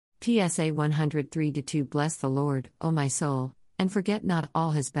PSA 103-2 Bless the Lord, O my soul, and forget not all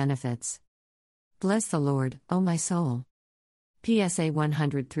his benefits. Bless the Lord, O my soul. PSA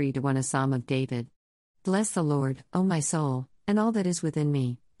 103-1 A Psalm of David. Bless the Lord, O my soul, and all that is within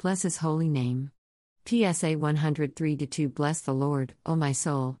me, bless his holy name. PSA 103-2 Bless the Lord, O my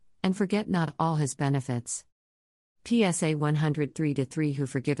soul, and forget not all his benefits. PSA 103-3 Who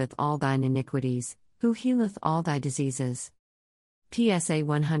forgiveth all thine iniquities, who healeth all thy diseases. PSA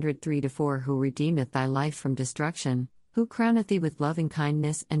 103-4 Who redeemeth thy life from destruction, who crowneth thee with loving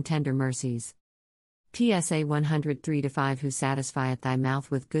kindness and tender mercies. PSA 103-5 Who satisfieth thy mouth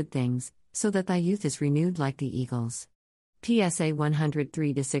with good things, so that thy youth is renewed like the eagles. PSA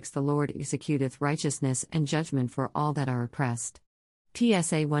 103-6 The Lord executeth righteousness and judgment for all that are oppressed.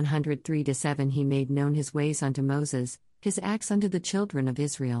 PSA 103-7 He made known his ways unto Moses, his acts unto the children of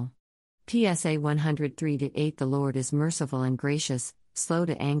Israel. PSA 103-8 The Lord is merciful and gracious, slow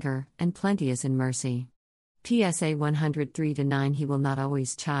to anger, and plenteous in mercy. PSA 103-9 He will not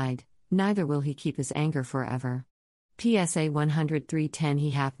always chide, neither will he keep his anger forever. PSA 103-10 He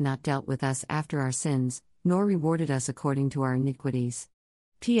hath not dealt with us after our sins, nor rewarded us according to our iniquities.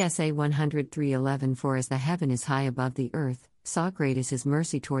 PSA 103-11 For as the heaven is high above the earth, so great is his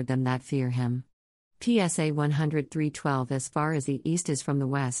mercy toward them that fear him. PSA 103-12 As far as the east is from the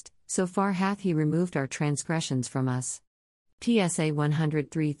west, so far hath he removed our transgressions from us. PSA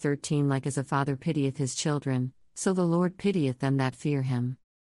 103-13 Like as a father pitieth his children, so the Lord pitieth them that fear him.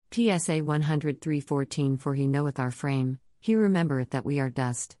 PSA 103-14 For he knoweth our frame, he remembereth that we are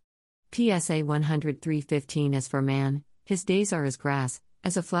dust. PSA 103-15 As for man, his days are as grass,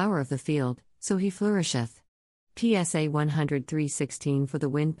 as a flower of the field, so he flourisheth. PSA 103-16 For the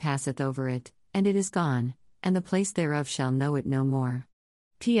wind passeth over it, and it is gone, and the place thereof shall know it no more.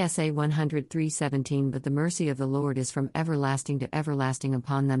 PSA 103-17 But the mercy of the Lord is from everlasting to everlasting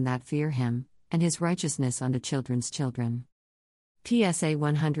upon them that fear him, and his righteousness unto children's children. PSA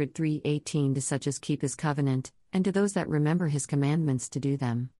 103-18 To such as keep his covenant, and to those that remember his commandments to do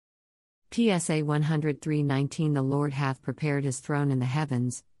them. PSA 103-19 The Lord hath prepared his throne in the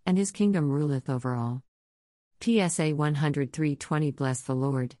heavens, and his kingdom ruleth over all. PSA 103-20 Bless the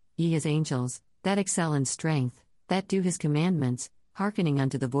Lord, ye his angels, that excel in strength, that do his commandments, hearkening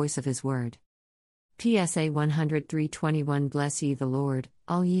unto the voice of his word. PSA 103-21 Bless ye the Lord,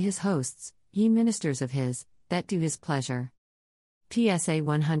 all ye his hosts, ye ministers of his, that do his pleasure. PSA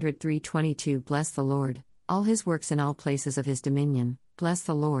 103-22 Bless the Lord, all his works in all places of his dominion, bless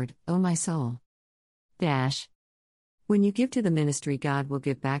the Lord, O my soul. When you give to the ministry, God will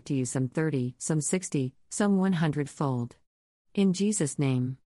give back to you some 30, some 60, some 100-fold. In Jesus'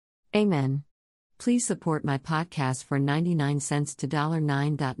 name. Amen. Please support my podcast for 99 cents to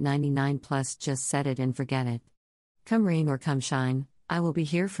 $9.99 plus just set it and forget it. Come rain or come shine, I will be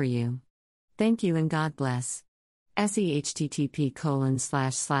here for you. Thank you and God bless.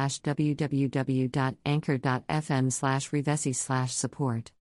 http://www.anchor.fm/revesi/support